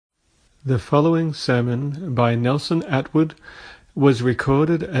The following sermon by Nelson Atwood was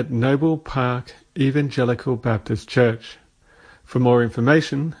recorded at Noble Park Evangelical Baptist Church. For more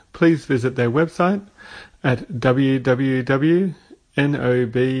information, please visit their website at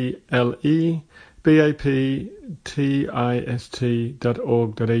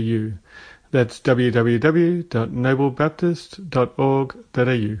www.noblebaptist.org.au. That's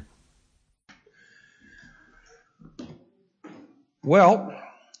www.noblebaptist.org.au. Well,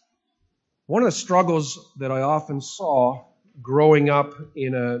 one of the struggles that I often saw growing up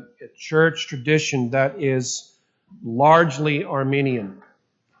in a church tradition that is largely Arminian.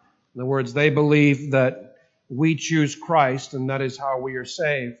 In other words, they believe that we choose Christ and that is how we are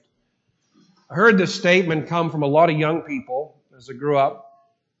saved. I heard this statement come from a lot of young people as I grew up.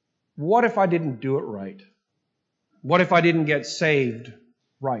 What if I didn't do it right? What if I didn't get saved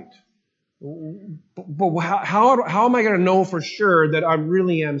right? But how am I going to know for sure that I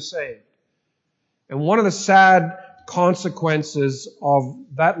really am saved? And one of the sad consequences of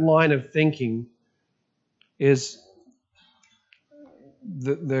that line of thinking is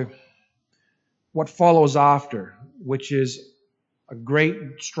what follows after, which is a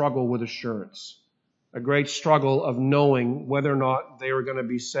great struggle with assurance, a great struggle of knowing whether or not they are going to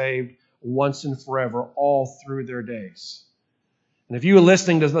be saved once and forever, all through their days. And if you were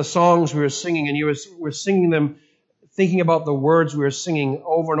listening to the songs we were singing and you were singing them, thinking about the words we were singing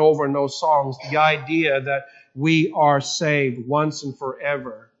over and over in those songs, the idea that we are saved once and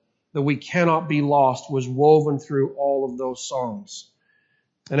forever, that we cannot be lost, was woven through all of those songs.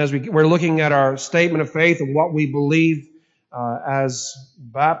 And as we're looking at our statement of faith and what we believe as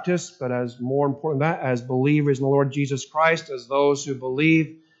Baptists, but as more important than that, as believers in the Lord Jesus Christ, as those who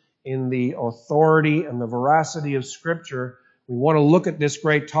believe in the authority and the veracity of Scripture, we want to look at this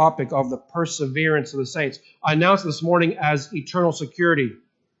great topic of the perseverance of the saints. I announced this morning as eternal security.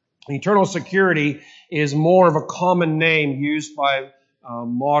 Eternal security is more of a common name used by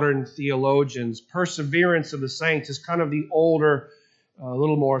modern theologians. Perseverance of the saints is kind of the older, a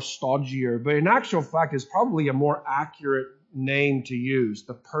little more stodgier, but in actual fact is probably a more accurate name to use,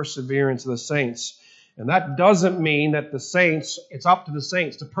 the perseverance of the saints. And that doesn't mean that the saints, it's up to the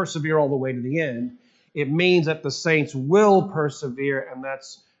saints to persevere all the way to the end. It means that the saints will persevere, and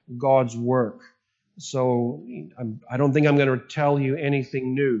that's God's work. So I don't think I'm going to tell you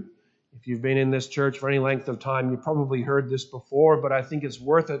anything new. If you've been in this church for any length of time, you've probably heard this before, but I think it's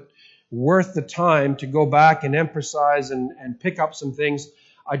worth the time to go back and emphasize and pick up some things.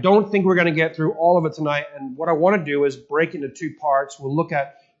 I don't think we're going to get through all of it tonight, and what I want to do is break into two parts. We'll look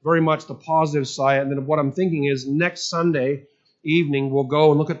at very much the positive side, and then what I'm thinking is next Sunday evening we'll go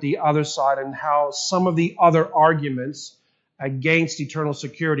and look at the other side and how some of the other arguments against eternal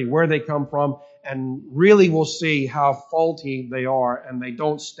security, where they come from, and really we'll see how faulty they are, and they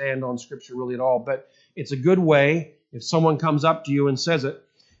don't stand on Scripture really at all. But it's a good way if someone comes up to you and says it.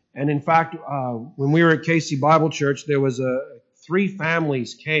 And in fact, when we were at Casey Bible Church, there was 3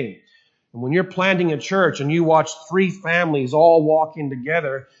 families came. And when you're planting a church and you watch 3 families all walk in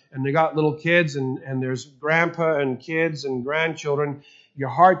together, and they got little kids, and there's grandpa and kids and grandchildren, your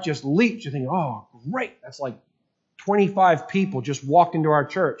heart just leaps. You think, oh, great, that's like 25 people just walked into our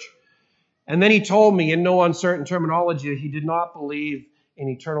church. And then he told me in no uncertain terminology that he did not believe in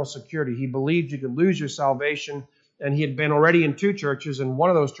eternal security. He believed you could lose your salvation, and he had been already in 2 churches, and one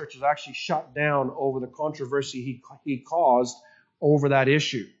of those churches actually shut down over the controversy he caused over that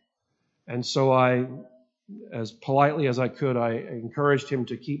issue. And so I, as politely as I could, I encouraged him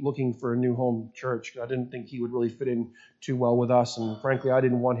to keep looking for a new home church. I didn't think he would really fit in too well with us, and frankly, I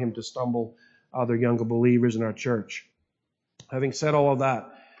didn't want him to stumble other younger believers in our church. Having said all of that,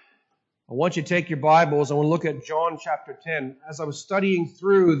 I want you to take your Bibles and we'll look at John chapter 10. As I was studying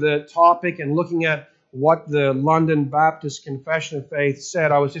through the topic and looking at what the London Baptist Confession of Faith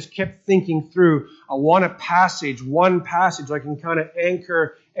said, I was just kept thinking through, I want one passage I can kind of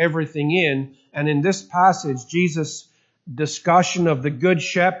anchor everything in. And in this passage, Jesus' discussion of the Good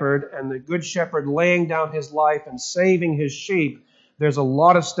Shepherd and the Good Shepherd laying down his life and saving his sheep, there's a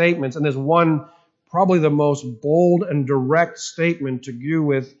lot of statements, and there's one, probably the most bold and direct statement to do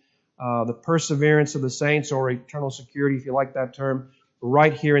with the perseverance of the saints, or eternal security, if you like that term,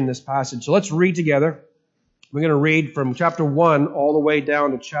 right here in this passage. So let's read together. We're going to read from chapter 1 all the way down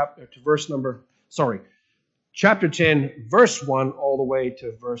to chapter 10, verse 1, all the way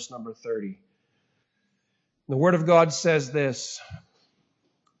to verse number 30. The Word of God says this: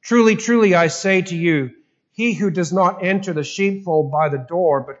 Truly, truly, I say to you, he who does not enter the sheepfold by the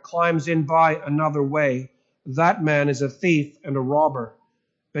door, but climbs in by another way, that man is a thief and a robber.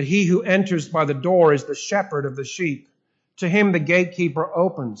 But he who enters by the door is the shepherd of the sheep. To him the gatekeeper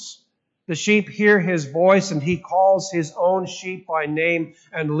opens. The sheep hear his voice, and he calls his own sheep by name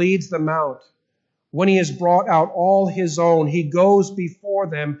and leads them out. When he has brought out all his own, he goes before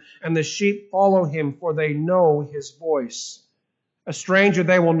them, and the sheep follow him, for they know his voice. A stranger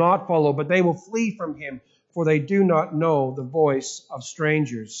they will not follow, but they will flee from him, for they do not know the voice of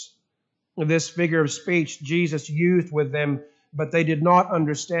strangers. This figure of speech Jesus used with them, but they did not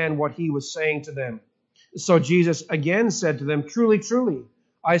understand what he was saying to them. So Jesus again said to them, "Truly, truly,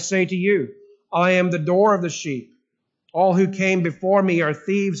 I say to you, I am the door of the sheep. All who came before me are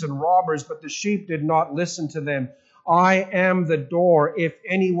thieves and robbers, but the sheep did not listen to them. I am the door. If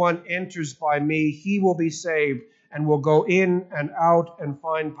anyone enters by me, he will be saved and will go in and out and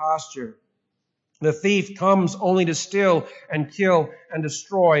find pasture. The thief comes only to steal and kill and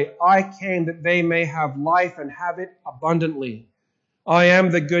destroy. I came that they may have life and have it abundantly. I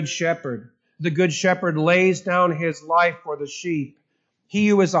am the good shepherd. The good shepherd lays down his life for the sheep. He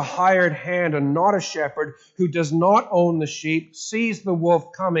who is a hired hand and not a shepherd, who does not own the sheep, sees the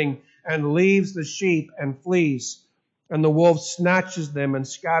wolf coming and leaves the sheep and flees. And the wolf snatches them and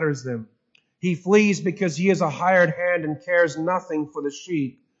scatters them. He flees because he is a hired hand and cares nothing for the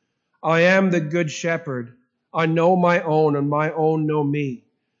sheep. I am the good shepherd. I know my own, and my own know me.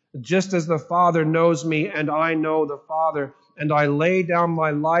 Just as the Father knows me, and I know the Father, and I lay down my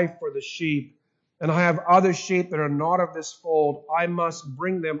life for the sheep. And I have other sheep that are not of this fold. I must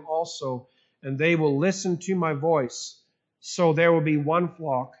bring them also, and they will listen to my voice. So there will be one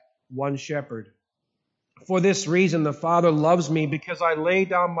flock, one shepherd. For this reason the Father loves me, because I lay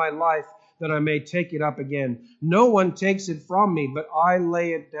down my life that I may take it up again. No one takes it from me, but I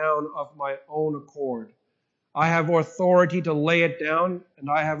lay it down of my own accord. I have authority to lay it down, and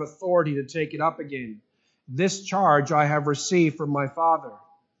I have authority to take it up again. This charge I have received from my Father."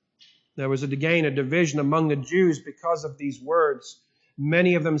 There was again a division among the Jews because of these words.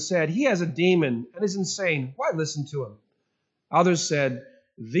 Many of them said, "He has a demon and is insane. Why listen to him?" Others said,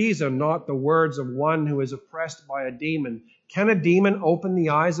 "These are not the words of one who is oppressed by a demon. Can a demon open the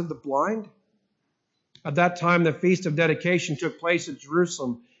eyes of the blind?" At that time, the Feast of Dedication took place at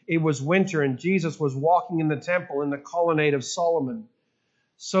Jerusalem. It was winter, and Jesus was walking in the temple in the colonnade of Solomon.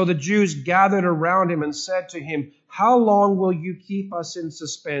 So the Jews gathered around him and said to him, "How long will you keep us in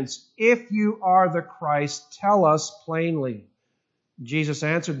suspense? If you are the Christ, tell us plainly." Jesus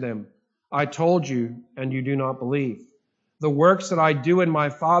answered them, "I told you, and you do not believe. The works that I do in my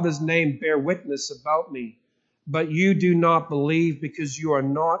Father's name bear witness about me, but you do not believe because you are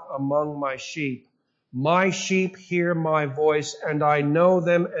not among my sheep. My sheep hear my voice, and I know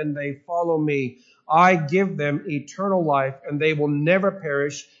them, and they follow me. I give them eternal life, and they will never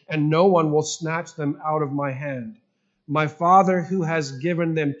perish, and no one will snatch them out of my hand. My Father who has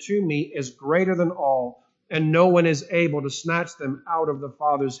given them to me is greater than all, and no one is able to snatch them out of the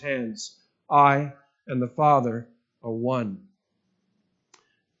Father's hands. I and the Father are one."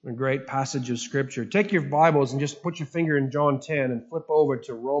 A great passage of Scripture. Take your Bibles and just put your finger in John 10 and flip over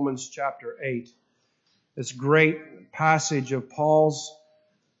to Romans chapter 8. This great passage of Paul's,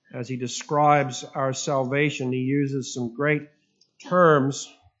 as he describes our salvation, he uses some great terms.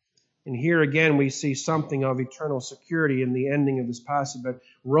 And here again, we see something of eternal security in the ending of this passage. But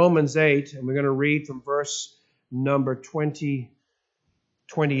Romans 8, and we're going to read from verse number 28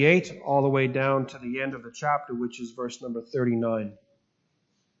 all the way down to the end of the chapter, which is verse number 39.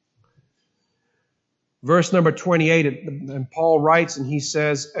 Verse number 28, and Paul writes, and he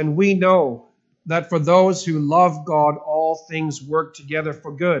says, "And we know that for those who love God, all things work together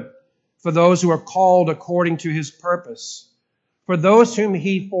for good, for those who are called according to his purpose. For those whom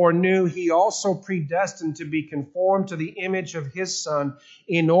he foreknew, he also predestined to be conformed to the image of his Son,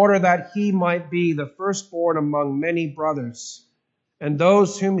 in order that he might be the firstborn among many brothers. And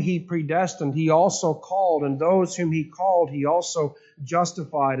those whom he predestined, he also called. And those whom he called, he also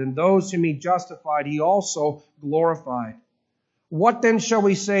justified. And those whom he justified, he also glorified. What then shall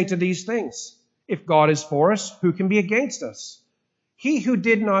we say to these things? If God is for us, who can be against us? He who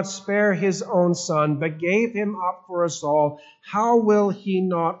did not spare his own Son, but gave him up for us all, how will he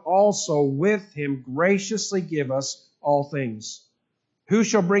not also with him graciously give us all things? Who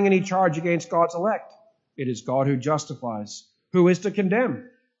shall bring any charge against God's elect? It is God who justifies. Who is to condemn?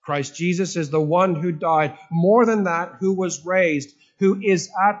 Christ Jesus is the one who died, more than that, who was raised, who is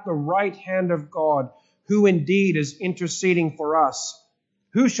at the right hand of God, who indeed is interceding for us.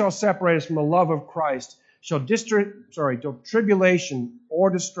 Who shall separate us from the love of Christ? Shall tribulation or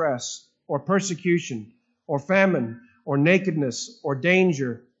distress or persecution or famine or nakedness or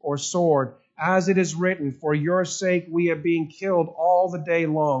danger or sword? As it is written, for your sake we are being killed all the day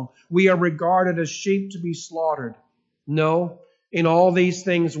long. We are regarded as sheep to be slaughtered. No, In all these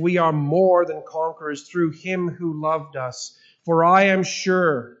things we are more than conquerors through him who loved us. For I am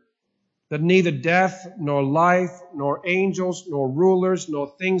sure that neither death, nor life, nor angels, nor rulers,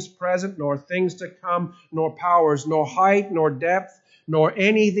 nor things present, nor things to come, nor powers, nor height, nor depth, nor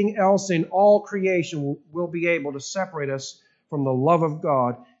anything else in all creation will be able to separate us from the love of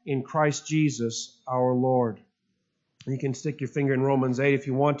God in Christ Jesus our Lord. You can stick your finger in Romans 8 if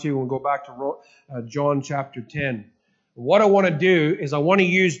you want to. We'll go back to John chapter 10. What I want to do is I want to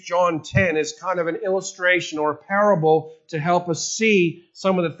use John 10 as kind of an illustration or a parable to help us see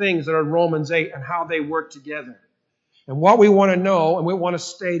some of the things that are in Romans 8 and how they work together. And what we want to know, and we want to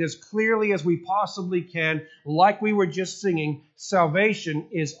state as clearly as we possibly can, like we were just singing, salvation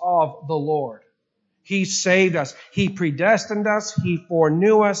is of the Lord. He saved us. He predestined us. He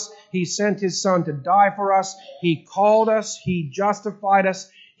foreknew us. He sent His Son to die for us. He called us. He justified us.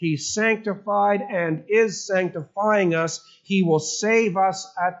 He sanctified and is sanctifying us. He will save us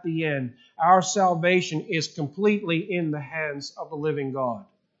at the end. Our salvation is completely in the hands of the living God.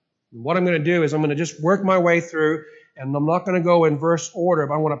 And what I'm going to do is I'm going to just work my way through, and I'm not going to go in verse order,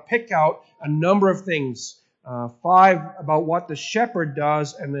 but I want to pick out a number of things. 5 about what the shepherd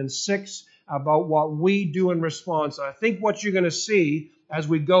does, and then 6 about what we do in response. I think what you're going to see as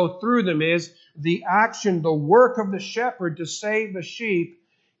we go through them is the action, the work of the shepherd to save the sheep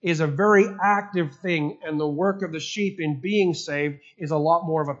is a very active thing, and the work of the sheep in being saved is a lot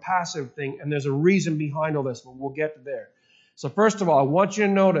more of a passive thing, and there's a reason behind all this, but we'll get to there. So first of all, I want you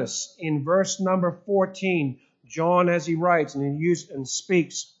to notice in verse number 14, John, as he writes and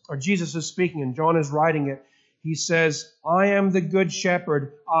speaks, or Jesus is speaking and John is writing it, he says, I am the good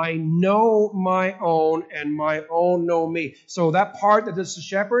shepherd. I know my own, and my own know me. So that part that is the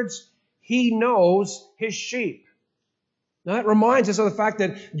shepherds, he knows his sheep. Now that reminds us of the fact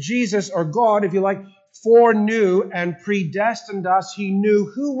that Jesus, or God, if you like, foreknew and predestined us. He knew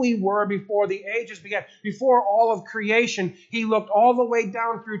who we were before the ages began. Before all of creation, He looked all the way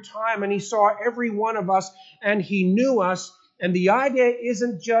down through time and He saw every one of us and He knew us. And the idea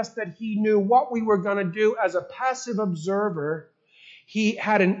isn't just that He knew what we were going to do as a passive observer. He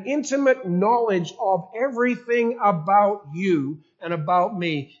had an intimate knowledge of everything about you and about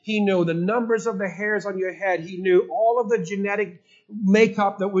me. He knew the numbers of the hairs on your head. He knew all of the genetic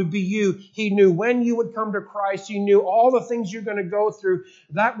makeup that would be you. He knew when you would come to Christ. He knew all the things you're going to go through.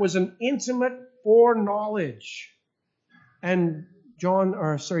 That was an intimate foreknowledge. And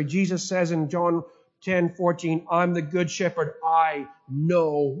Jesus says in John 10:14, I'm the good shepherd. I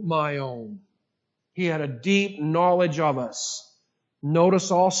know my own. He had a deep knowledge of us. Notice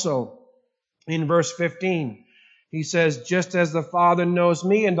also in verse 15, he says, just as the Father knows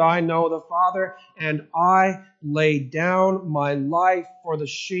me and I know the Father, and I lay down my life for the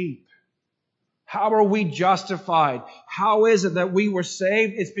sheep. How are we justified? How is it that we were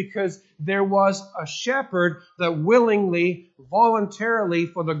saved? It's because there was a shepherd that willingly, voluntarily,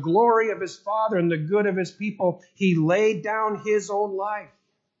 for the glory of his Father and the good of his people, he laid down his own life.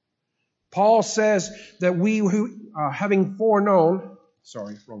 Paul says that we who, having foreknown,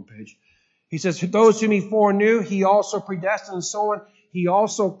 wrong page. He says, those whom He foreknew, He also predestined, and so on. He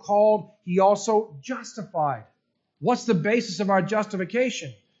also called, He also justified. What's the basis of our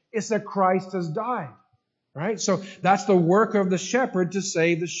justification? It's that Christ has died. Right? So that's the work of the shepherd to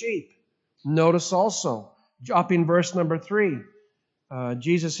save the sheep. Notice also, up in verse number 3,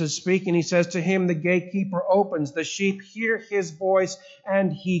 Jesus is speaking. He says, to him the gatekeeper opens. The sheep hear His voice,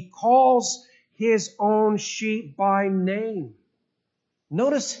 and He calls His own sheep by name.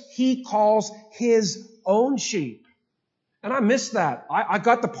 Notice He calls His own sheep. And I missed that. I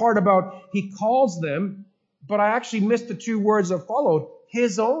got the part about He calls them, but I actually missed the 2 words that followed.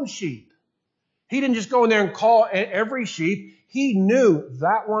 His own sheep. He didn't just go in there and call every sheep. He knew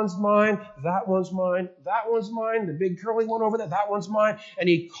that one's mine, that one's mine, that one's mine, the big curly one over there, that one's mine. And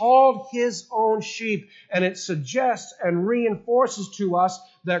He called His own sheep. And it suggests and reinforces to us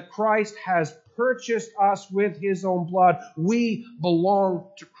that Christ has purchased us with His own blood. We belong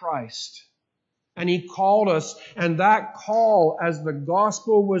to Christ. And He called us, and that call, as the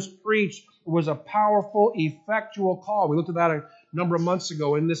gospel was preached, was a powerful, effectual call. We looked at that a number of months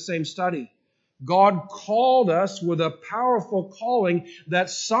ago in this same study. God called us with a powerful calling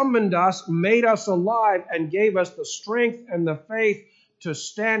that summoned us, made us alive, and gave us the strength and the faith to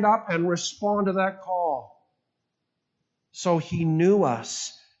stand up and respond to that call. So He knew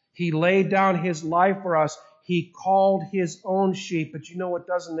us. He laid down His life for us. He called His own sheep. But you know it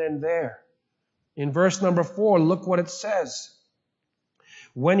doesn't end there. In verse number 4, look what it says.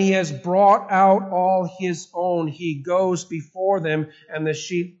 When he has brought out all his own, he goes before them, and the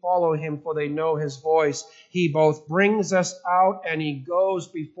sheep follow him, for they know his voice. He both brings us out and he goes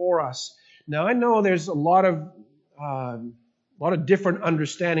before us. Now, I know there's a lot of different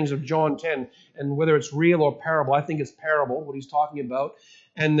understandings of John 10, and whether it's real or parable. I think it's parable, what he's talking about.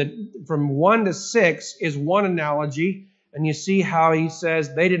 And from 1 to 6 is one analogy, and you see how he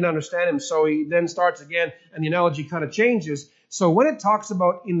says they didn't understand him, so he then starts again, and the analogy kind of changes. So when it talks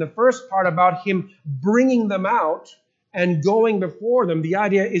about, in the first part, about him bringing them out and going before them, the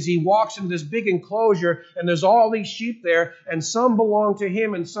idea is he walks into this big enclosure, and there's all these sheep there, and some belong to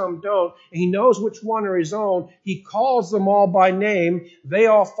him and some don't. And he knows which one are his own. He calls them all by name. They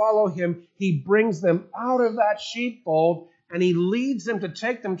all follow him. He brings them out of that sheepfold, and he leads them to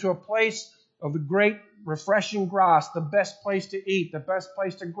take them to a place of the great refreshing grass, the best place to eat, the best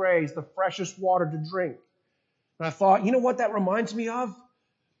place to graze, the freshest water to drink. And I thought, you know what that reminds me of?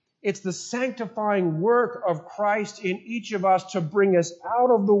 It's the sanctifying work of Christ in each of us to bring us out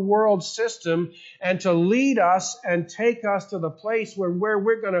of the world system and to lead us and take us to the place where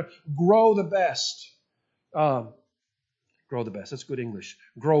we're going to grow the best. Grow the best. That's good English.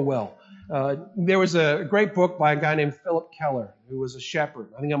 Grow well. There was a great book by a guy named Philip Keller, who was a shepherd.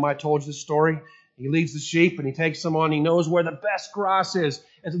 I think I might have told you this story. He leads the sheep and he takes them on. He knows where the best grass is.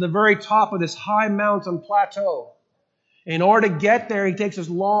 It's at the very top of this high mountain plateau. In order to get there, he takes this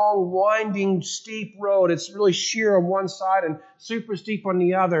long, winding, steep road. It's really sheer on one side and super steep on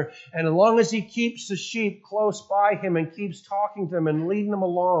the other. And as long as he keeps the sheep close by him and keeps talking to them and leading them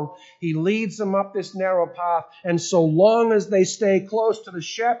along, he leads them up this narrow path. And so long as they stay close to the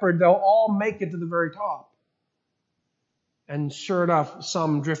shepherd, they'll all make it to the very top. And sure enough,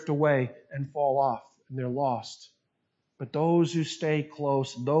 some drift away and fall off, and they're lost. But those who stay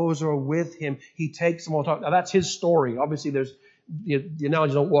close, those who are with him, he takes them all the time. Now, that's his story. Obviously, the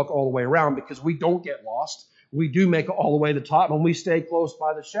analogy don't walk all the way around because we don't get lost. We do make it all the way to the top, and we stay close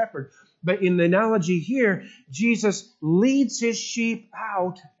by the shepherd. But in the analogy here, Jesus leads his sheep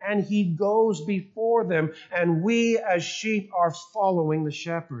out, and he goes before them, and we as sheep are following the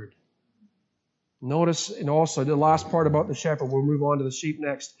shepherd. Notice, and also the last part about the shepherd, we'll move on to the sheep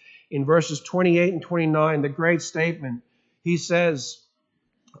next. In verses 28 and 29, the great statement, he says,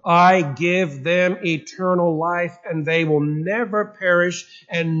 I give them eternal life, and they will never perish,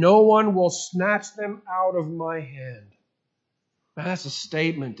 and no one will snatch them out of my hand. Now, that's a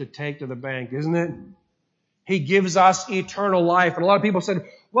statement to take to the bank, isn't it? He gives us eternal life. And a lot of people said,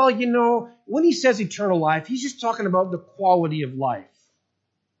 well, you know, when he says eternal life, he's just talking about the quality of life.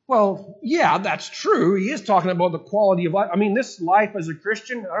 Well, yeah, that's true. He is talking about the quality of life. I mean, this life as a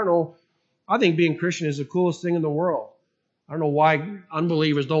Christian, I don't know. I think being Christian is the coolest thing in the world. I don't know why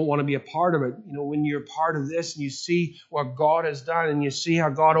unbelievers don't want to be a part of it. You know, when you're part of this and you see what God has done and you see how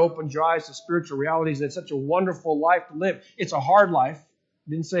God opened your eyes to spiritual realities, and it's such a wonderful life to live. It's a hard life. I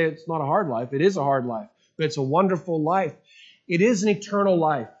didn't say it's not a hard life. It is a hard life, but it's a wonderful life. It is an eternal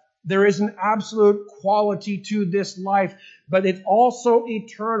life. There is an absolute quality to this life, but it's also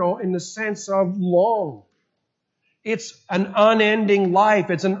eternal in the sense of long. It's an unending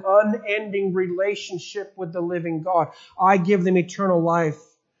life. It's an unending relationship with the living God. I give them eternal life.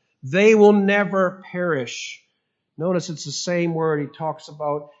 They will never perish. Notice it's the same word he talks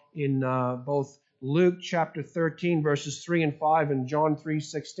about in both Luke chapter 13, verses 3 and 5, and John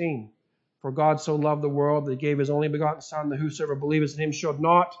 3:16. For God so loved the world that he gave his only begotten Son, that whosoever believeth in him should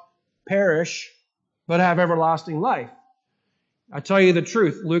not perish, but have everlasting life. I tell you the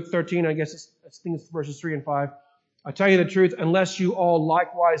truth. Luke 13, I think it's verses 3 and 5. I tell you the truth, unless you all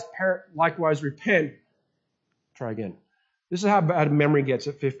likewise repent. Try again. This is how bad memory gets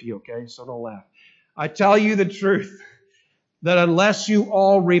at 50, okay? So don't laugh. I tell you the truth, that unless you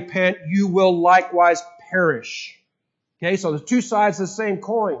all repent, you will likewise perish. Okay, so there's two sides of the same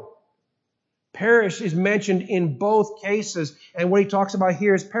coin. Perish is mentioned in both cases, and what he talks about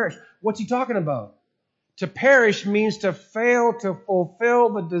here is perish. What's he talking about? To perish means to fail to fulfill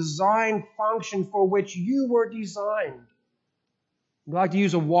the design function for which you were designed. I'd like to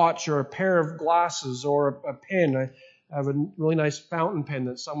use a watch or a pair of glasses or a pen. I have a really nice fountain pen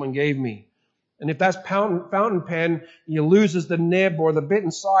that someone gave me. And if that fountain pen loses the nib or the bit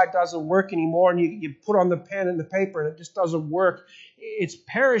inside doesn't work anymore, and you put on the pen and the paper and it just doesn't work, it's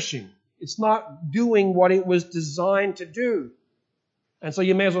perishing. It's not doing what it was designed to do. And so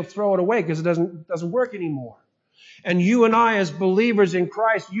you may as well throw it away because it doesn't work anymore. And you and I as believers in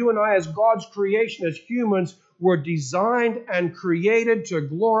Christ, you and I as God's creation, as humans, We're designed and created to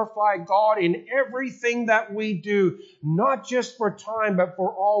glorify God in everything that we do, not just for time, but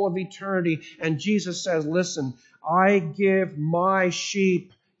for all of eternity. And Jesus says, listen, I give my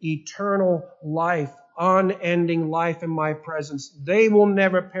sheep eternal life, unending life in my presence. They will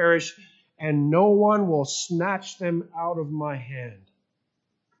never perish, and no one will snatch them out of my hand.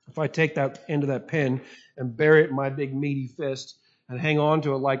 If I take that end of that pin and bury it in my big meaty fist and hang on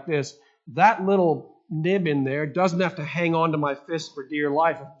to it like this, that little nib in there doesn't have to hang on to my fist for dear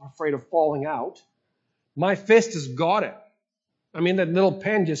life if I'm afraid of falling out. My fist has got it. I mean, that little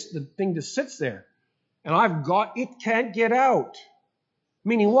pen the thing just sits there. And it can't get out.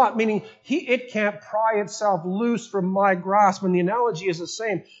 Meaning what? Meaning it can't pry itself loose from my grasp. And the analogy is the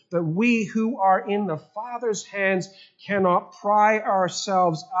same, that we who are in the Father's hands cannot pry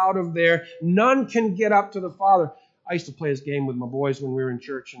ourselves out of there. None can get up to the Father. I used to play this game with my boys when we were in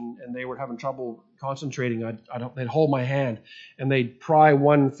church, and they were having trouble concentrating. They'd hold my hand, and they'd pry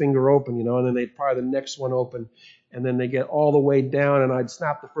one finger open, and then they'd pry the next one open. And then they get all the way down, and I'd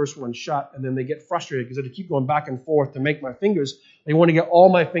snap the first one shut, and then they get frustrated because they keep going back and forth to make my fingers. They want to get all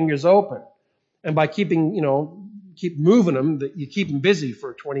my fingers open. And by keep moving them, you keep them busy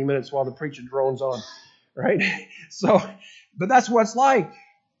for 20 minutes while the preacher drones on, right? But that's what it's like.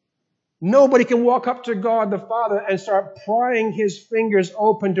 Nobody can walk up to God the Father and start prying his fingers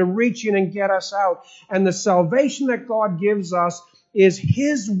open to reach in and get us out. And the salvation that God gives us is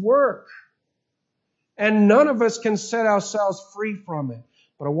his work. And none of us can set ourselves free from it.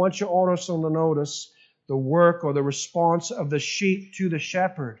 But I want you also to notice the work or the response of the sheep to the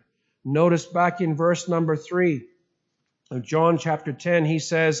shepherd. Notice back in verse number 3 of John chapter 10, he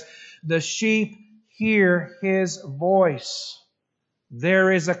says, the sheep hear his voice.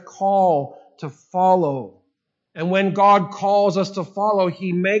 There is a call to follow. And when God calls us to follow,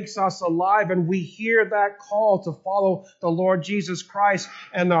 he makes us alive, and we hear that call to follow the Lord Jesus Christ,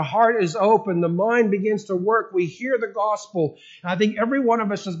 and the heart is open, the mind begins to work, we hear the gospel. And I think every one of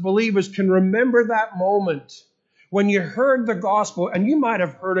us as believers can remember that moment when you heard the gospel, and you might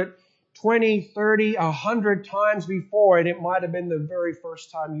have heard it 20, 30, 100 times before, and it might have been the very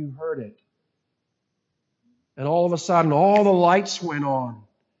first time you heard it. And all of a sudden, all the lights went on.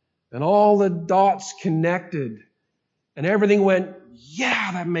 And all the dots connected. And everything went,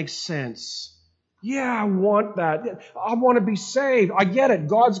 yeah, that makes sense. Yeah, I want that. I want to be saved. I get it.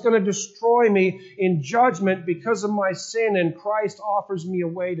 God's going to destroy me in judgment because of my sin, and Christ offers me a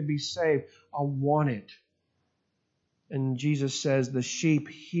way to be saved. I want it. And Jesus says, the sheep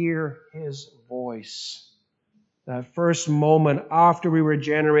hear his voice. That first moment after we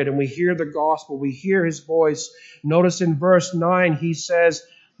regenerate and we hear the gospel, we hear his voice. Notice in verse 9, he says,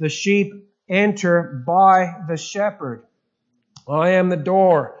 the sheep enter by the shepherd. I am the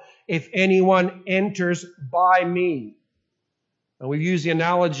door. If anyone enters by me. And we use the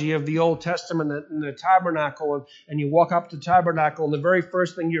analogy of the Old Testament in the tabernacle. And you walk up to the tabernacle, and the very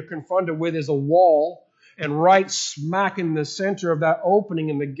first thing you're confronted with is a wall. And right smack in the center of that opening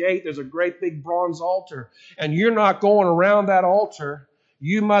in the gate, there's a great big bronze altar. And you're not going around that altar.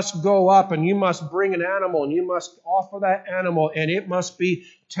 You must go up and you must bring an animal and you must offer that animal, and it must be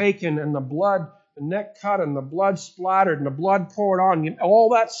taken, and the blood, the neck cut and the blood splattered and the blood poured on. All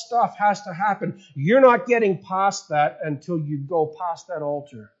that stuff has to happen. You're not getting past that until you go past that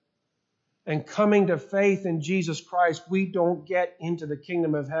altar. And coming to faith in Jesus Christ, we don't get into the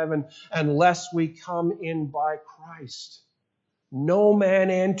kingdom of heaven unless we come in by Christ. No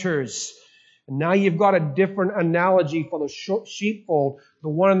man enters. And now you've got a different analogy for the sheepfold. The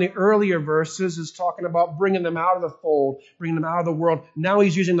one in the earlier verses is talking about bringing them out of the fold, bringing them out of the world. Now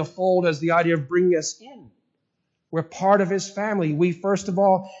he's using the fold as the idea of bringing us in. We're part of his family. We first of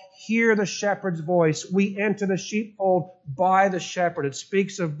all hear the shepherd's voice. We enter the sheepfold by the shepherd. It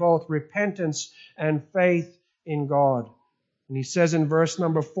speaks of both repentance and faith in God. And he says in verse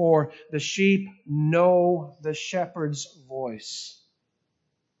number 4, the sheep know the shepherd's voice.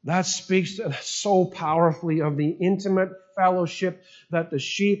 That speaks so powerfully of the intimate fellowship that the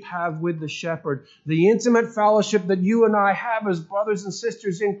sheep have with the shepherd. The intimate fellowship that you and I have as brothers and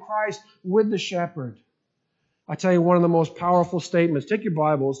sisters in Christ with the shepherd. I tell you, one of the most powerful statements. Take your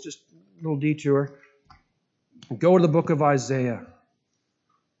Bibles, just a little detour. Go to the book of Isaiah.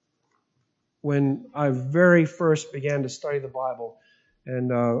 When I very first began to study the Bible,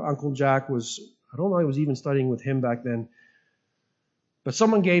 and Uncle Jack I don't know if I was even studying with him back then, but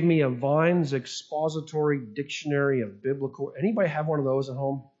someone gave me a Vine's Expository Dictionary of Biblical. Anybody have one of those at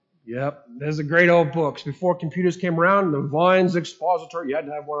home? Yep. There's the great old books. Before computers came around, the Vine's Expository, you had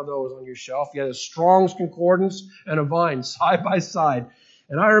to have one of those on your shelf. You had a Strong's Concordance and a Vine side by side.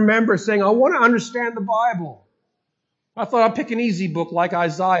 And I remember saying, I want to understand the Bible. I thought I'd pick an easy book like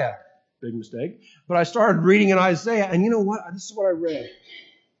Isaiah. Big mistake. But I started reading in Isaiah, and you know what? This is what I read.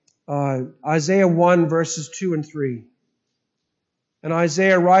 Isaiah 1, verses 2 and 3. And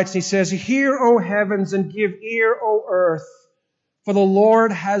Isaiah writes, he says, "Hear, O heavens, and give ear, O earth, for the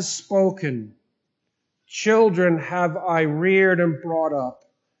Lord has spoken. Children have I reared and brought up,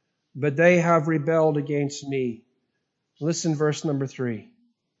 but they have rebelled against me." Listen, verse number 3.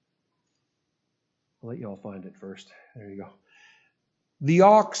 I'll let you all find it first. There you go. "The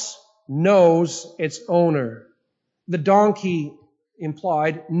ox knows its owner. The donkey,"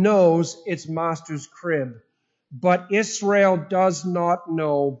 implied, "knows its master's crib. But Israel does not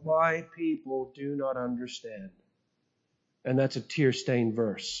know. My people do not understand." And that's a tear-stained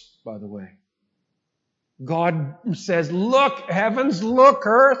verse, by the way. God says, look, heavens, look,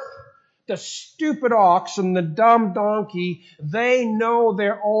 earth. The stupid ox and the dumb donkey, they know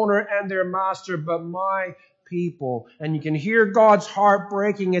their owner and their master, but my people. And you can hear God's heart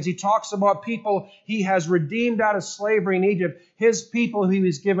breaking as he talks about people he has redeemed out of slavery in Egypt. His people who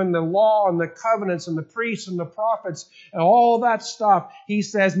he's given the law and the covenants and the priests and the prophets and all that stuff. He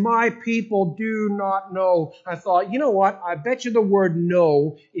says, my people do not know. I thought, you know what? I bet you the word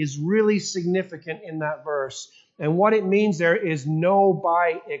know is really significant in that verse. And what it means there is know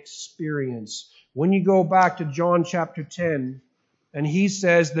by experience. When you go back to John chapter 10, and he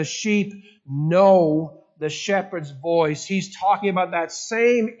says the sheep know the shepherd's voice, he's talking about that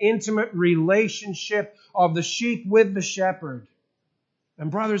same intimate relationship of the sheep with the shepherd.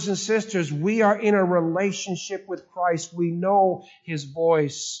 And brothers and sisters, we are in a relationship with Christ. We know his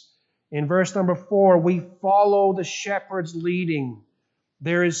voice. In verse number 4, we follow the shepherd's leading.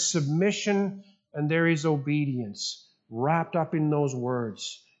 There is submission and there is obedience wrapped up in those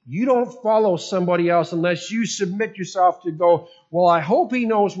words. You don't follow somebody else unless you submit yourself to go, well, I hope he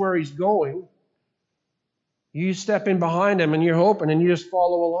knows where he's going. You step in behind him and you're hoping and you just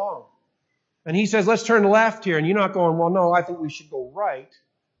follow along. And he says, let's turn left here. And you're not going, well, no, I think we should go right.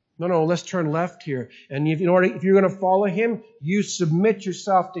 No, let's turn left here. And if you're going to follow him, you submit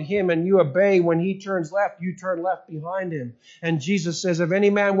yourself to him and you obey. When he turns left, you turn left behind him. And Jesus says, if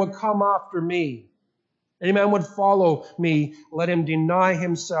any man would come after me, any man would follow me, let him deny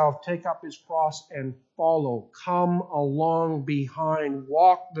himself, take up his cross and follow. Come along behind.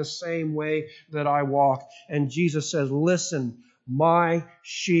 Walk the same way that I walk. And Jesus says, listen, my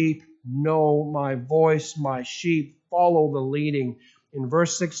sheep know my voice. My sheep follow the leading. In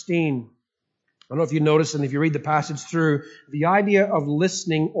verse 16, I don't know if you notice, and if you read the passage through, the idea of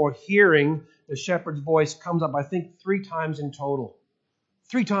listening or hearing the shepherd's voice comes up, I think, 3 times in total.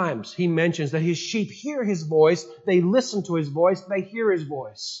 3 times he mentions that his sheep hear his voice, they listen to his voice, they hear his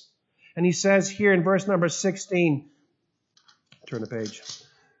voice. And he says here in verse number 16, turn the page,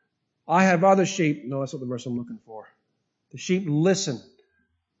 I have other sheep. No, that's not the verse I'm looking for. The sheep listen.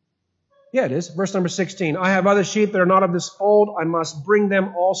 Yeah, it is. Verse number 16. I have other sheep that are not of this fold. I must bring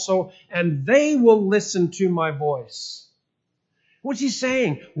them also, and they will listen to my voice. What's he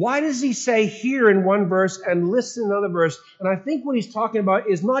saying? Why does he say hear in one verse and listen in another verse? And I think what he's talking about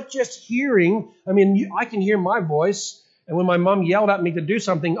is not just hearing. I mean, I can hear my voice. And when my mom yelled at me to do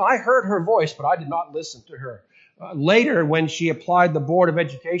something, I heard her voice, but I did not listen to her. Later, when she applied the Board of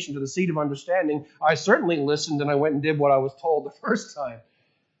Education to the seat of understanding, I certainly listened and I went and did what I was told the first time.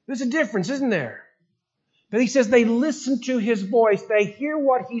 There's a difference, isn't there? But he says they listen to his voice, they hear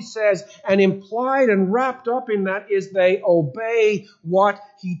what he says, and implied and wrapped up in that is they obey what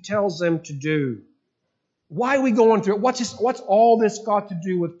he tells them to do. Why are we going through it? What's all this got to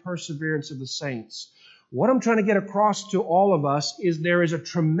do with perseverance of the saints? What I'm trying to get across to all of us is there is a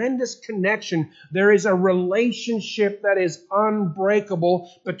tremendous connection. There is a relationship that is unbreakable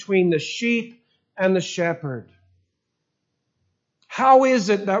between the sheep and the shepherd. How is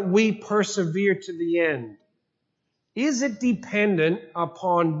it that we persevere to the end? Is it dependent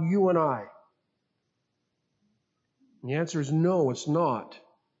upon you and I? The answer is no, it's not.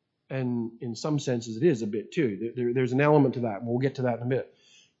 And in some senses it is a bit too. There's an element to that. We'll get to that in a minute.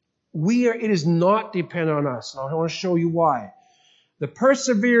 It is not dependent on us. And I want to show you why. The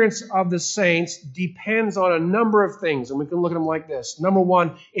perseverance of the saints depends on a number of things, and we can look at them like this. Number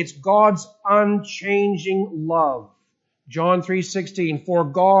 1, it's God's unchanging love. John 3:16, for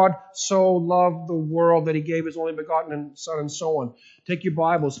God so loved the world that he gave his only begotten Son, and so on. Take your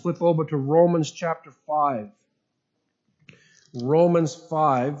Bibles, flip over to Romans chapter 5. Romans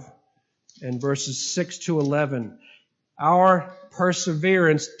 5 and verses 6 to 11. Our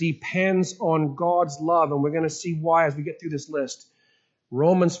perseverance depends on God's love, and we're going to see why as we get through this list.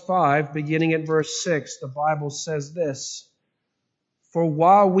 Romans 5, beginning at verse 6, the Bible says this, for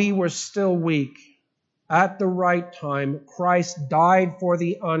while we were still weak, at the right time, Christ died for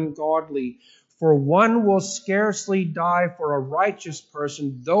the ungodly. For one will scarcely die for a righteous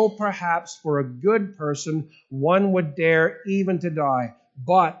person, though perhaps for a good person one would dare even to die.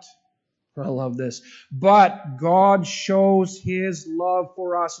 But, I love this, but God shows his love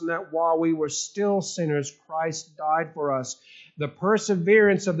for us in that while we were still sinners, Christ died for us. The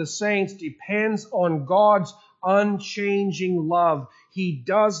perseverance of the saints depends on God's unchanging love. He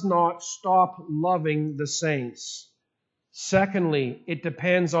does not stop loving the saints. Secondly, it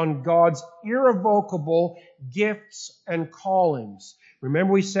depends on God's irrevocable gifts and callings.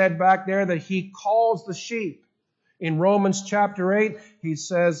 Remember we said back there that he calls the sheep. In Romans chapter 8, he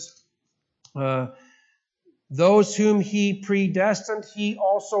says, those whom he predestined, he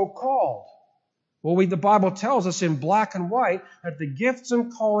also called. Well, the Bible tells us in black and white that the gifts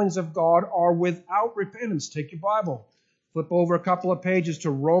and callings of God are without repentance. Take your Bible. Flip over a couple of pages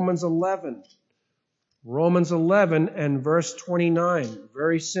to Romans 11. Romans 11 and verse 29.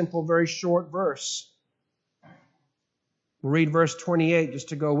 Very simple, very short verse. We'll read verse 28 just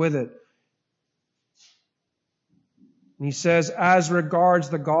to go with it. And he says, as regards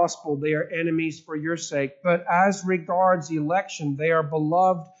the gospel, they are enemies for your sake. But as regards election, they are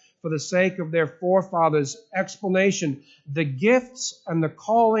beloved for the sake of their forefathers. Explanation. The gifts and the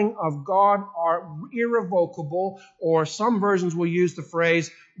calling of God are irrevocable, or some versions will use the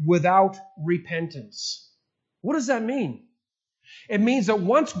phrase, without repentance. What does that mean? It means that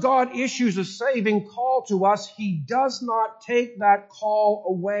once God issues a saving call to us, he does not take that call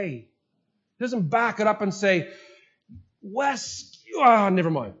away. He doesn't back it up and say, Wes,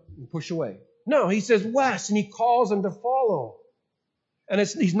 never mind, and push away. No, he says Wes, and he calls them to follow. And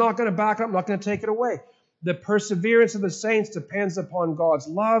he's not going to back up, not going to take it away. The perseverance of the saints depends upon God's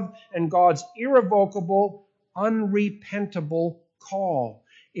love and God's irrevocable, unrepentable call.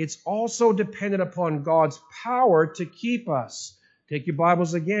 It's also dependent upon God's power to keep us. Take your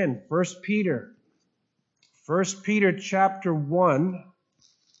Bibles again. 1 Peter. 1 Peter chapter 1.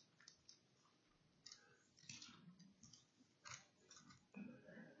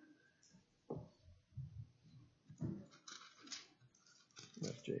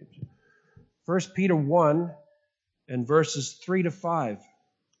 That's James. 1 Peter 1 and verses 3 to 5.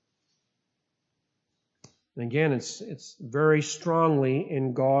 And again, it's very strongly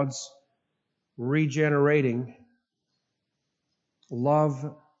in God's regenerating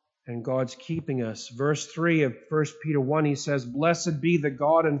love and God's keeping us. Verse 3 of 1 Peter 1, he says, Blessed be the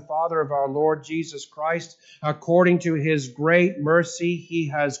God and Father of our Lord Jesus Christ. According to his great mercy, he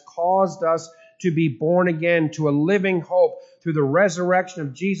has caused us to be born again to a living hope through the resurrection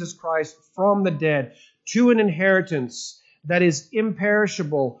of Jesus Christ from the dead, to an inheritance that is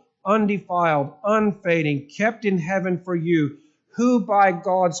imperishable, undefiled, unfading, kept in heaven for you, who by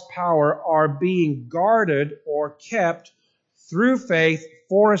God's power are being guarded or kept through faith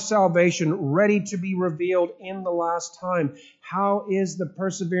for a salvation ready to be revealed in the last time. How is the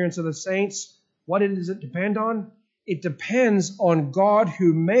perseverance of the saints? What does it depend on? It depends on God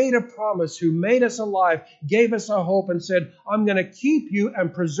who made a promise, who made us alive, gave us a hope and said, I'm going to keep you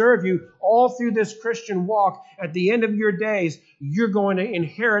and preserve you all through this Christian walk. At the end of your days, you're going to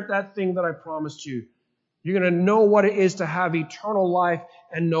inherit that thing that I promised you. You're going to know what it is to have eternal life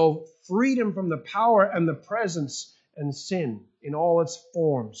and know freedom from the power and the presence and sin in all its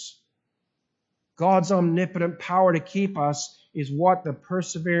forms. God's omnipotent power to keep us is what the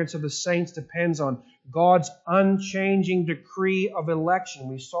perseverance of the saints depends on. God's unchanging decree of election.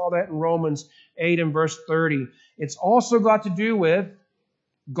 We saw that in Romans 8 and verse 30. It's also got to do with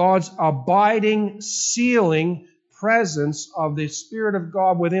God's abiding, sealing presence of the Spirit of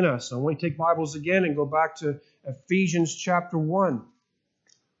God within us. I want to take Bibles again and go back to Ephesians chapter 1.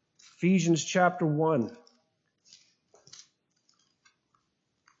 Ephesians chapter 1.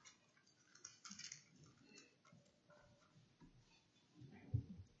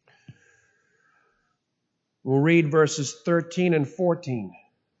 We'll read verses 13 and 14.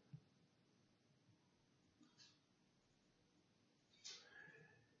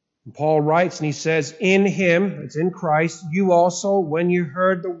 And Paul writes and he says, In him, it's in Christ, you also, when you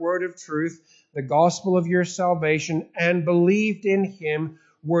heard the word of truth, the gospel of your salvation, and believed in him,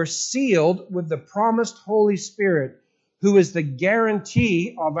 were sealed with the promised Holy Spirit, who is the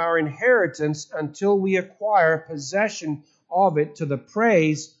guarantee of our inheritance until we acquire possession of it to the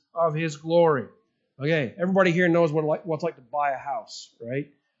praise of his glory. Okay, everybody here knows what it's like to buy a house, right?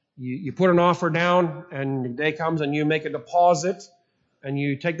 You put an offer down, and the day comes and you make a deposit, and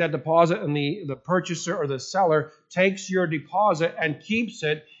you take that deposit, and the purchaser or the seller takes your deposit and keeps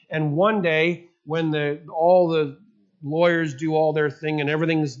it, and one day when all the lawyers do all their thing and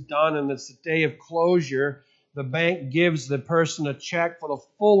everything's done and it's the day of closure, the bank gives the person a check for the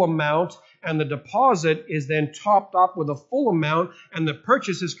full amount and the deposit is then topped up with a full amount and the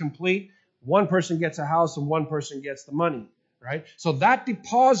purchase is complete. One person gets a house and one person gets the money, right? So that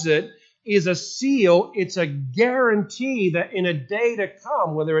deposit is a seal. It's a guarantee that in a day to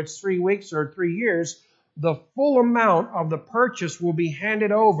come, whether it's 3 weeks or 3 years, the full amount of the purchase will be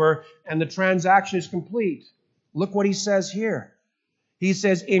handed over and the transaction is complete. Look what he says here. He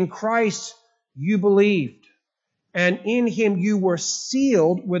says, in Christ you believed, and in him you were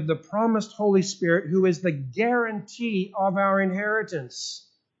sealed with the promised Holy Spirit, who is the guarantee of our inheritance.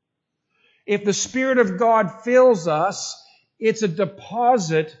 If the Spirit of God fills us, it's a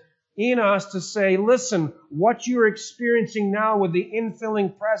deposit in us to say, listen, what you're experiencing now with the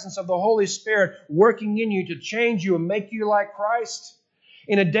infilling presence of the Holy Spirit working in you to change you and make you like Christ,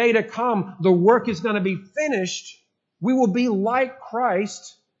 in a day to come, the work is going to be finished. We will be like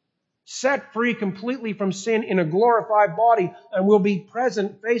Christ, set free completely from sin in a glorified body, and we'll be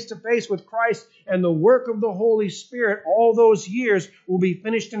present face to face with Christ, and the work of the Holy Spirit all those years will be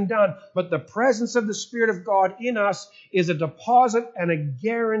finished and done. But the presence of the Spirit of God in us is a deposit and a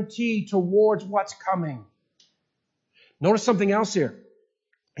guarantee towards what's coming. Notice something else here.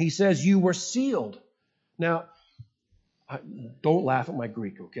 He says, you were sealed. Now, don't laugh at my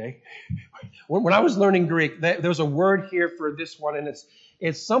Greek, okay? When I was learning Greek, there's a word here for this one, and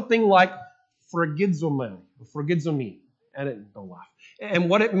it's something like phragizomi, and don't laugh. And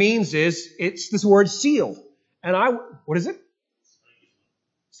what it means is, it's this word sealed. And what is it?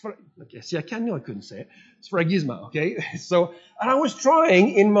 Okay, see, I knew I couldn't say it. It's phragisma, okay? So, and I was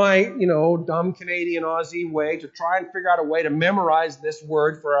trying in my, dumb Canadian Aussie way to try and figure out a way to memorize this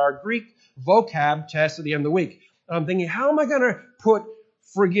word for our Greek vocab test at the end of the week. And I'm thinking, how am I going to put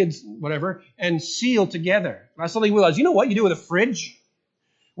and seal together? And I suddenly realized, you know what you do with a fridge?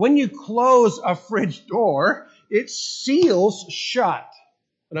 When you close a fridge door, it seals shut.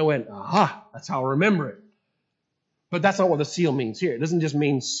 And I went, aha, that's how I remember it. But that's not what the seal means here. It doesn't just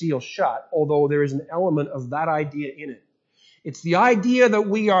mean seal shut, although there is an element of that idea in it. It's the idea that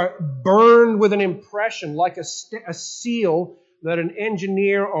we are burned with an impression, like a seal that an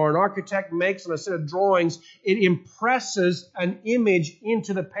engineer or an architect makes on a set of drawings. It impresses an image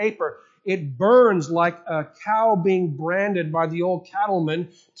into the paper. It burns like a cow being branded by the old cattlemen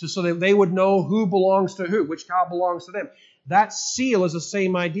so that they would know who belongs to who, which cow belongs to them. That seal is the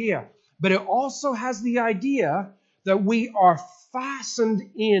same idea. But it also has the idea that we are fastened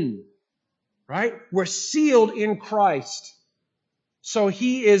in, right? We're sealed in Christ. So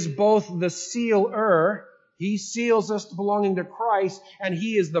he is both the sealer, he seals us belonging to Christ, and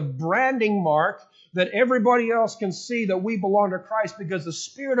he is the branding mark that everybody else can see that we belong to Christ because the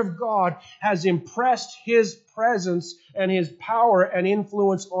Spirit of God has impressed his presence and his power and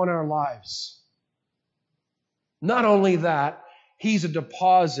influence on our lives. Not only that, he's a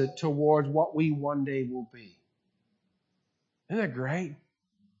deposit towards what we one day will be. Isn't that great?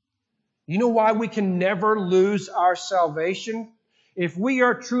 You know why we can never lose our salvation? If we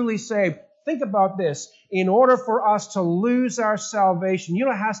are truly saved, think about this. In order for us to lose our salvation, you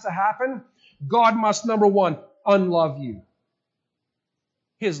know what has to happen? God must, number one, unlove you.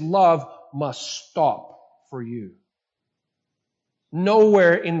 His love must stop for you.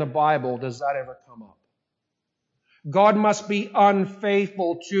 Nowhere in the Bible does that ever come up. God must be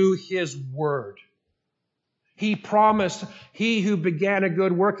unfaithful to his word. He promised, he who began a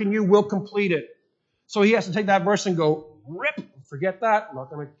good work in you will complete it. So he has to take that verse and go, rip, forget that. I'm not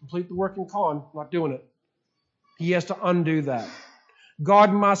going to complete the work in Con. I'm not doing it. He has to undo that.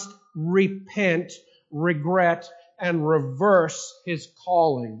 God must repent, regret, and reverse his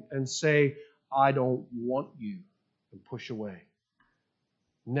calling and say, I don't want you, and push away.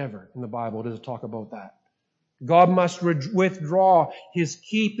 Never in the Bible does it talk about that. God must withdraw his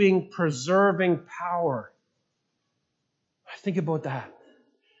keeping, preserving power. Think about that.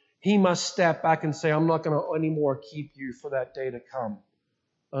 He must step back and say, I'm not going to anymore keep you for that day to come.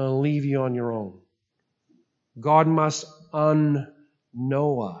 I'll leave you on your own. God must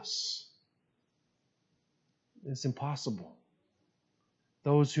unknow us. It's impossible.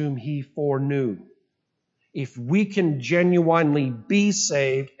 Those whom he foreknew. If we can genuinely be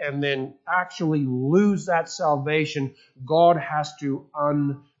saved and then actually lose that salvation, God has to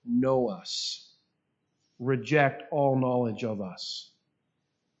unknow us. Reject all knowledge of us.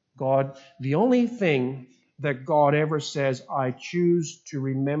 God, the only thing that God ever says, I choose to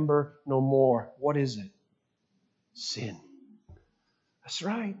remember no more. What is it? Sin. That's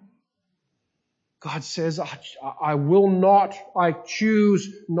right. God says, I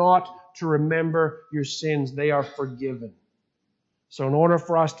choose not to remember your sins. They are forgiven. So in order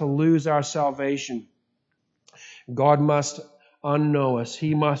for us to lose our salvation, God must unknow us.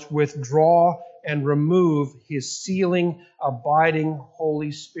 He must withdraw and remove His sealing, abiding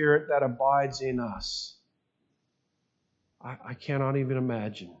Holy Spirit that abides in us. I cannot even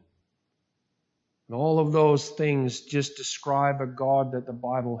imagine. And all of those things just describe a God that the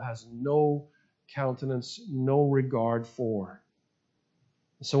Bible has no countenance, no regard for.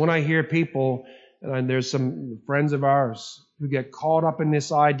 So when I hear people, and there's some friends of ours who get caught up in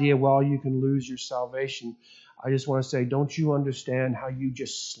this idea, well, you can lose your salvation, I just want to say, don't you understand how you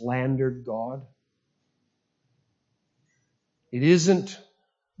just slandered God? It isn't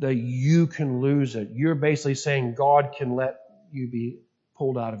that you can lose it. You're basically saying God can let you be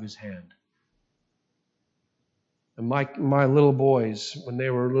pulled out of His hand. And my little boys, when they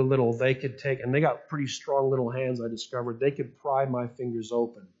were little, they could take, and they got pretty strong little hands, I discovered, they could pry my fingers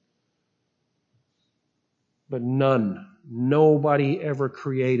open. But nobody ever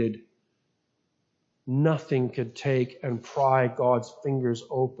created, nothing could take and pry God's fingers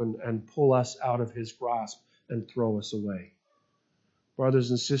open and pull us out of His grasp and throw us away.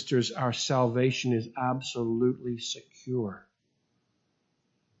 Brothers and sisters, our salvation is absolutely secure.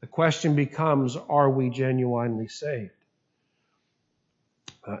 The question becomes, are we genuinely saved?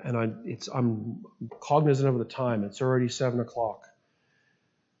 I'm cognizant of the time. It's already 7 o'clock.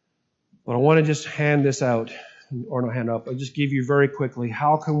 But I want to just hand this out, or not hand up, I'll just give you very quickly,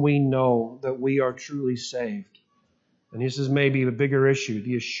 how can we know that we are truly saved? And this is maybe a bigger issue,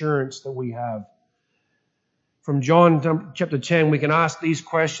 the assurance that we have. From John chapter 10, we can ask these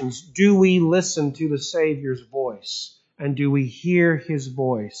questions. Do we listen to the Savior's voice? And do we hear His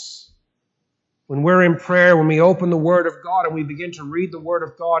voice? When we're in prayer, when we open the Word of God and we begin to read the Word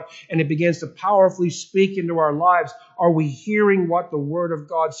of God and it begins to powerfully speak into our lives, are we hearing what the Word of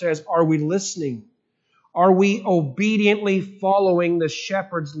God says? Are we listening? Are we obediently following the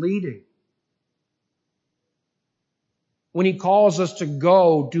shepherd's leading? When He calls us to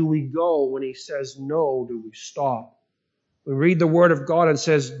go, do we go? When He says no, do we stop? We read the Word of God and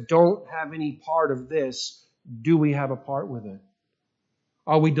says, don't have any part of this. Do we have a part with it?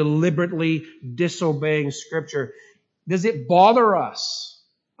 Are we deliberately disobeying Scripture? Does it bother us?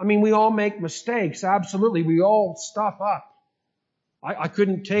 I mean, we all make mistakes. Absolutely. We all stuff up. I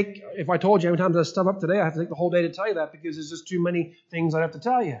couldn't take, if I told you how many times I stuff up today, I have to take the whole day to tell you that because there's just too many things I have to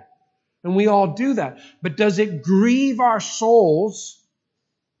tell you. And we all do that. But does it grieve our souls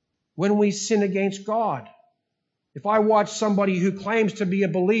when we sin against God? If I watch somebody who claims to be a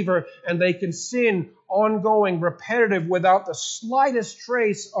believer and they can sin ongoing, repetitive, without the slightest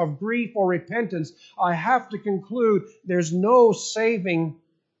trace of grief or repentance, I have to conclude there's no saving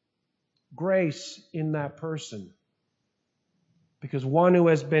grace in that person. Because one who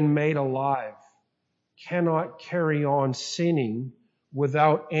has been made alive cannot carry on sinning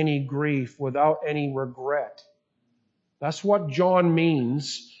without any grief, without any regret. That's what John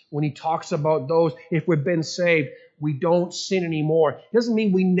means when he talks about those, if we've been saved, we don't sin anymore. It doesn't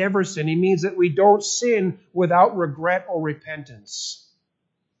mean we never sin. It means that we don't sin without regret or repentance.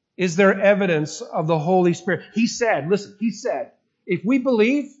 Is there evidence of the Holy Spirit? He said, if we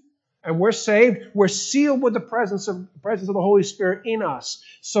believe and we're saved, we're sealed with the presence of the Holy Spirit in us.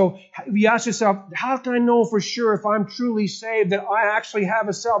 So you ask yourself, how can I know for sure if I'm truly saved that I actually have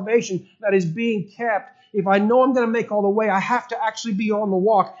a salvation that is being kept? If I know I'm going to make all the way, I have to actually be on the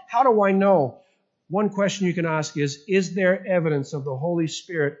walk. How do I know? One question you can ask is there evidence of the Holy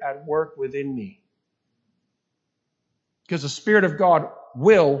Spirit at work within me? Because the Spirit of God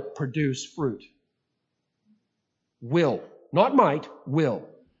will produce fruit. Will. Not might, will.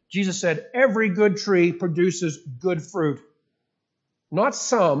 Jesus said every good tree produces good fruit. Not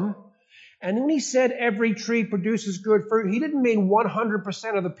some. And when He said every tree produces good fruit, He didn't mean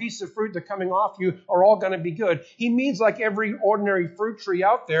 100% of the pieces of fruit that are coming off you are all going to be good. He means like every ordinary fruit tree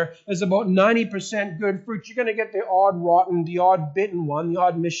out there is about 90% good fruit. You're going to get the odd rotten, the odd bitten one, the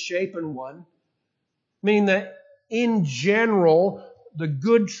odd misshapen one. Meaning that in general, the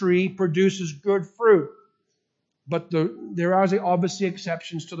good tree produces good fruit. But there are obviously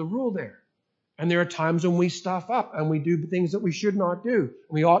exceptions to the rule there. And there are times when we stuff up and we do things that we should not do,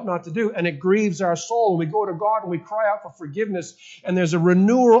 we ought not to do, and it grieves our soul. We go to God and we cry out for forgiveness, and there's a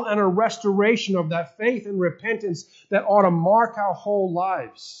renewal and a restoration of that faith and repentance that ought to mark our whole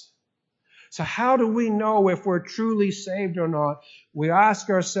lives. So how do we know if we're truly saved or not? We ask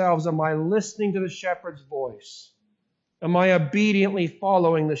ourselves, am I listening to the shepherd's voice? Am I obediently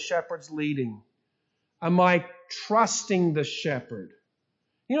following the shepherd's leading? Am I trusting the shepherd?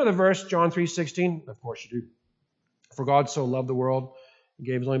 You know the verse, John 3:16? Of course you do. For God so loved the world, He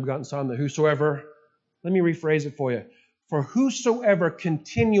gave His only begotten Son, that whosoever, let me rephrase it for you, for whosoever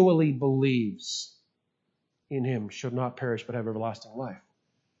continually believes in Him should not perish but have everlasting life.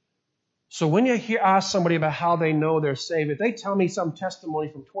 So when you ask somebody about how they know they're saved, if they tell me some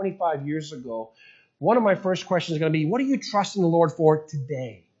testimony from 25 years ago, one of my first questions is going to be, what are you trusting the Lord for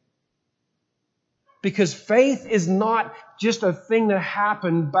today? Because faith is not just a thing that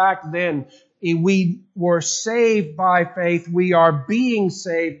happened back then. We were saved by faith. We are being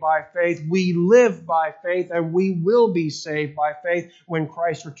saved by faith. We live by faith, and we will be saved by faith when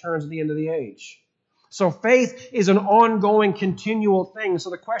Christ returns at the end of the age. So faith is an ongoing, continual thing. So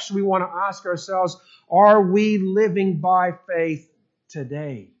the question we want to ask ourselves, are we living by faith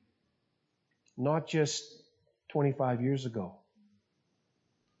today? Not just 25 years ago.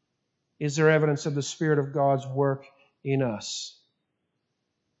 Is there evidence of the Spirit of God's work in us?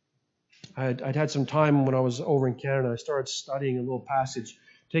 I'd had some time when I was over in Canada. I started studying a little passage.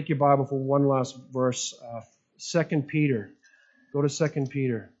 Take your Bible for one last verse. 2 Peter. Go to 2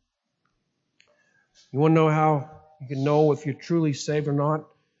 Peter. You want to know how you can know if you're truly saved or not?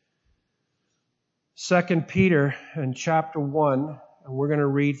 2 Peter in chapter 1, and we're going to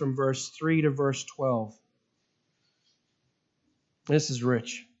read from verse 3 to verse 12. This is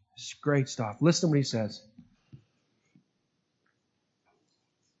rich. This is great stuff. Listen to what he says.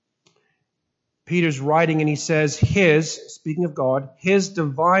 Peter's writing and he says, speaking of God, His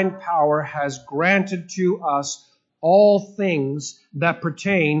divine power has granted to us all things that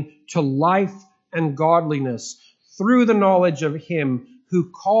pertain to life and godliness through the knowledge of Him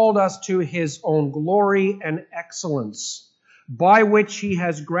who called us to His own glory and excellence, by which He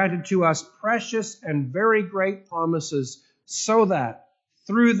has granted to us precious and very great promises, so that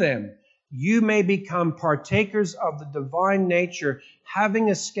through them you may become partakers of the divine nature, having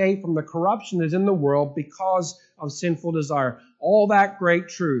escaped from the corruption that is in the world because of sinful desire. All that great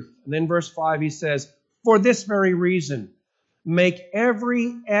truth. And then verse 5 he says, for this very reason, make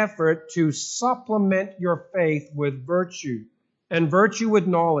every effort to supplement your faith with virtue, and virtue with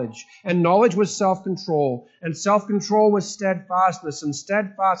knowledge, and knowledge with self-control, and self-control with steadfastness, and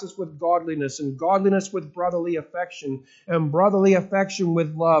steadfastness with godliness, and godliness with brotherly affection, and brotherly affection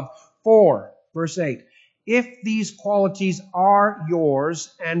with love. For, verse 8, if these qualities are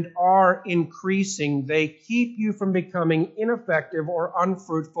yours and are increasing, they keep you from becoming ineffective or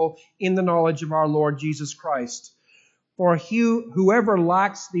unfruitful in the knowledge of our Lord Jesus Christ. For whoever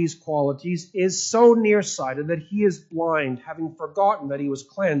lacks these qualities is so nearsighted that he is blind, having forgotten that he was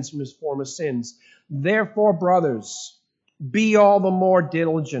cleansed from his former sins. Therefore, brothers, be all the more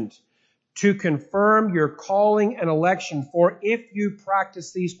diligent to confirm your calling and election, for if you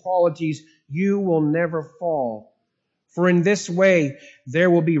practice these qualities, you will never fall. For in this way there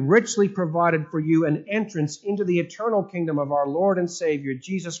will be richly provided for you an entrance into the eternal kingdom of our Lord and Savior,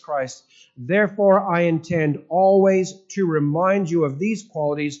 Jesus Christ. Therefore I intend always to remind you of these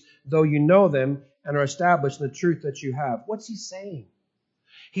qualities, though you know them and are established in the truth that you have. What's he saying?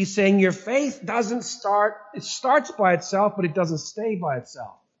 He's saying your faith doesn't start, it starts by itself, but it doesn't stay by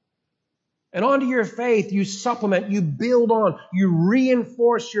itself. And onto your faith, you supplement, you build on, you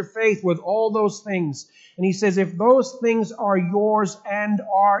reinforce your faith with all those things. And he says, if those things are yours and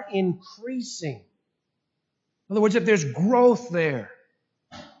are increasing, in other words, if there's growth there,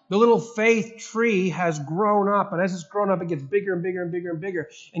 the little faith tree has grown up, and as it's grown up, it gets bigger and bigger and bigger and bigger.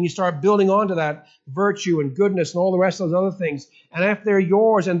 And you start building onto that virtue and goodness and all the rest of those other things. And if they're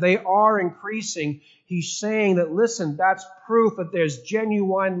yours and they are increasing, he's saying that, listen, that's proof that there's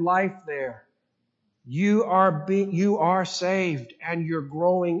genuine life there. You are saved and you're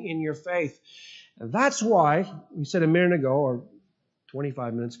growing in your faith. And that's why, we said a minute ago, or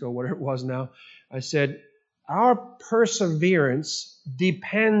 25 minutes ago, whatever it was now, I said, our perseverance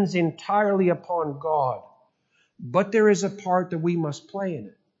depends entirely upon God. But there is a part that we must play in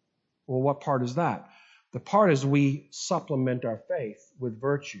it. Well, what part is that? The part is we supplement our faith with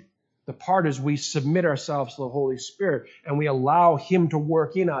virtue. The part is we submit ourselves to the Holy Spirit and we allow Him to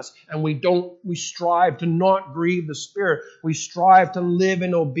work in us, and we strive to not grieve the Spirit. We strive to live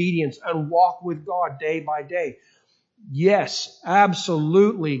in obedience and walk with God day by day. Yes,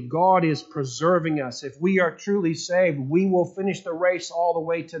 absolutely, God is preserving us. If we are truly saved, we will finish the race all the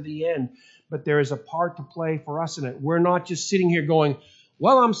way to the end. But there is a part to play for us in it. We're not just sitting here going,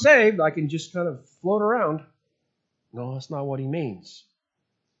 well, I'm saved, I can just kind of float around. No, that's not what he means.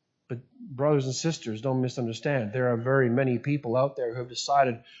 But brothers and sisters, don't misunderstand. There are very many people out there who have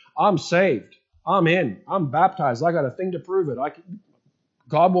decided, I'm saved, I'm in, I'm baptized, I got a thing to prove it.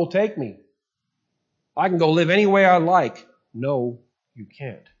 God will take me. I can go live any way I like. No, You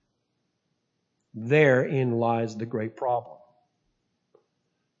can't. Therein lies the great problem.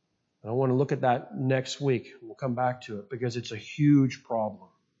 And I want to look at that next week. We'll come back to it because it's a huge problem.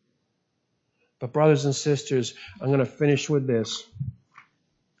 But brothers and sisters, I'm going to finish with this.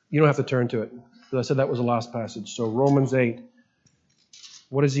 You don't have to turn to it, because I said that was the last passage. So Romans 8,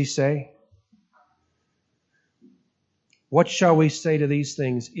 what does he say? What shall we say to these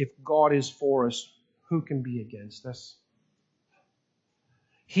things? If God is for us, who can be against us?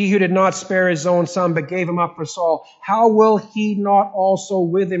 He who did not spare his own son, but gave him up for us all, how will he not also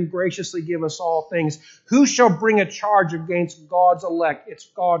with him graciously give us all things? Who shall bring a charge against God's elect? It's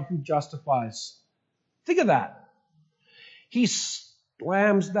God who justifies. Think of that. He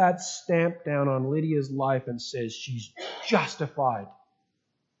slams that stamp down on Lydia's life and says she's justified.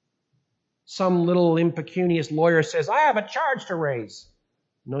 Some little impecunious lawyer says, I have a charge to raise.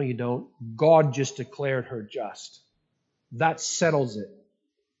 No, you don't. God just declared her just. That settles it.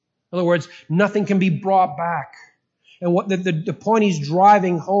 In other words, nothing can be brought back. And what the point he's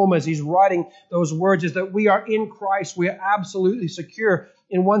driving home as he's writing those words is that we are in Christ. We are absolutely secure.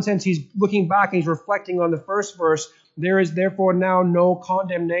 In one sense, he's looking back and he's reflecting on the first verse. There is therefore now no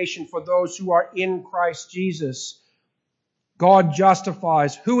condemnation for those who are in Christ Jesus. God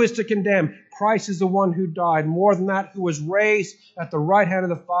justifies. Who is to condemn? Christ is the one who died. More than that, who was raised at the right hand of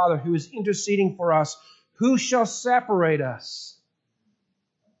the Father, who is interceding for us. Who shall separate us?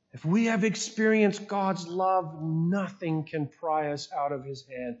 If we have experienced God's love, nothing can pry us out of his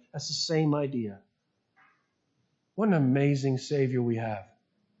hand. That's the same idea. What an amazing Savior we have.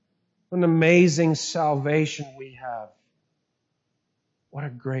 What an amazing salvation we have. What a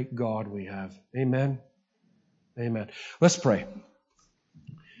great God we have. Amen. Amen. Let's pray.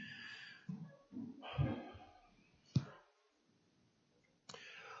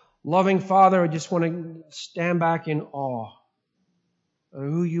 Loving Father, I just want to stand back in awe of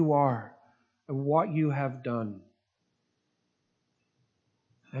who you are and what you have done.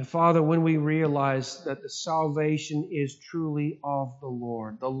 And Father, when we realize that the salvation is truly of the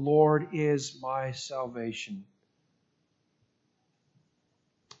Lord is my salvation.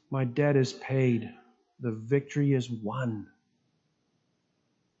 My debt is paid. The victory is won.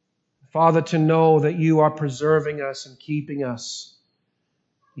 Father, to know that you are preserving us and keeping us.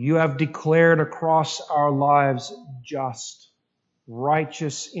 You have declared across our lives just,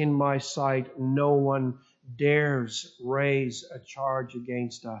 righteous in my sight. No one dares raise a charge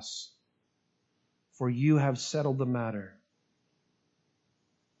against us, for you have settled the matter.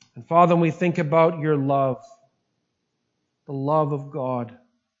 And Father, when we think about your love, the love of God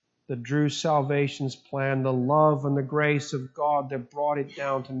that drew salvation's plan, the love and the grace of God that brought it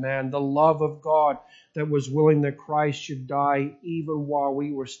down to man, the love of God that was willing that Christ should die even while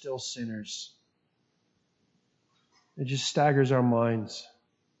we were still sinners. It just staggers our minds.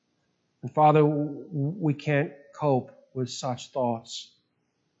 And Father, we can't cope with such thoughts.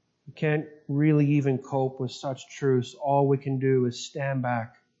 We can't really even cope with such truths. All we can do is stand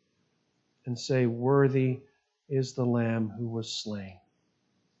back and say, worthy is the Lamb who was slain.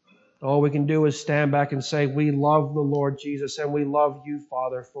 All we can do is stand back and say, we love the Lord Jesus and we love you,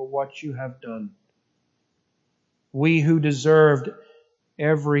 Father, for what you have done. We who deserved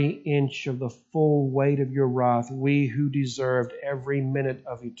every inch of the full weight of your wrath, we who deserved every minute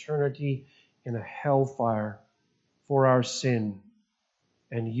of eternity in a hellfire for our sin,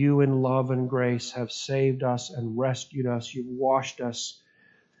 and you in love and grace have saved us and rescued us. You've washed us.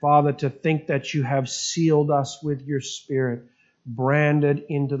 Father, to think that you have sealed us with your Spirit, branded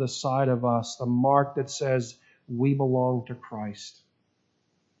into the side of us, the mark that says we belong to Christ.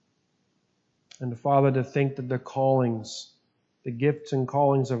 And Father, to think that the callings, the gifts and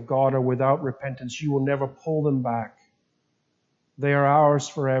callings of God are without repentance. You will never pull them back. They are ours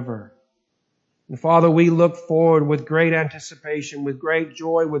forever. And Father, we look forward with great anticipation, with great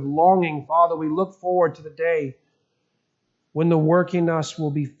joy, with longing. Father, we look forward to the day when the work in us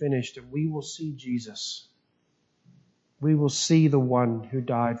will be finished and we will see Jesus. We will see the one who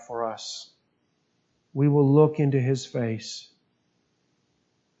died for us. We will look into his face.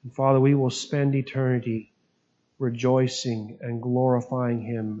 And Father, we will spend eternity rejoicing and glorifying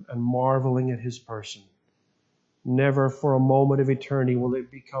him and marveling at his person. Never for a moment of eternity will it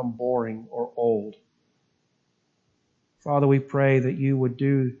become boring or old. Father, we pray that you would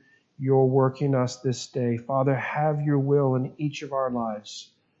do your work in us this day. Father, have your will in each of our lives.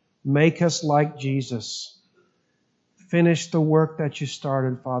 Make us like Jesus. Finish the work that you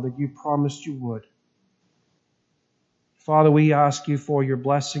started, Father. You promised you would. Father, we ask you for your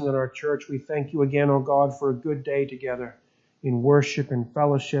blessing on our church. We thank you again, O God, for a good day together in worship and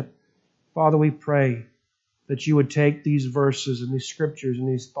fellowship. Father, we pray that you would take these verses and these scriptures and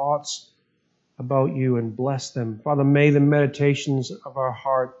these thoughts about you and bless them. Father, may the meditations of our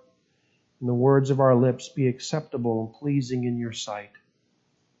heart and the words of our lips be acceptable and pleasing in your sight.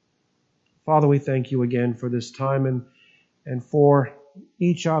 Father, we thank you again for this time and for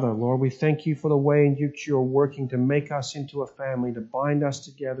each other. Lord, we thank you for the way in which you are working to make us into a family, to bind us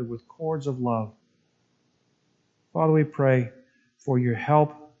together with cords of love. Father, we pray for your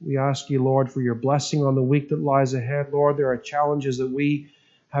help. We ask you, Lord, for your blessing on the week that lies ahead. Lord, there are challenges that we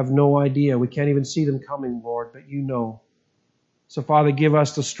have no idea. We can't even see them coming, Lord, but you know. So, Father, give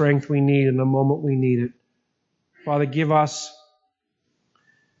us the strength we need in the moment we need it. Father, give us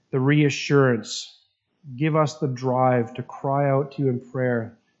the reassurance. Give us the drive to cry out to you in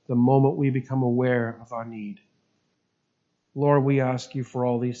prayer the moment we become aware of our need. Lord, we ask you for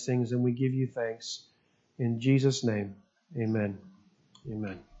all these things and we give you thanks. In Jesus' name, amen.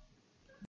 Amen.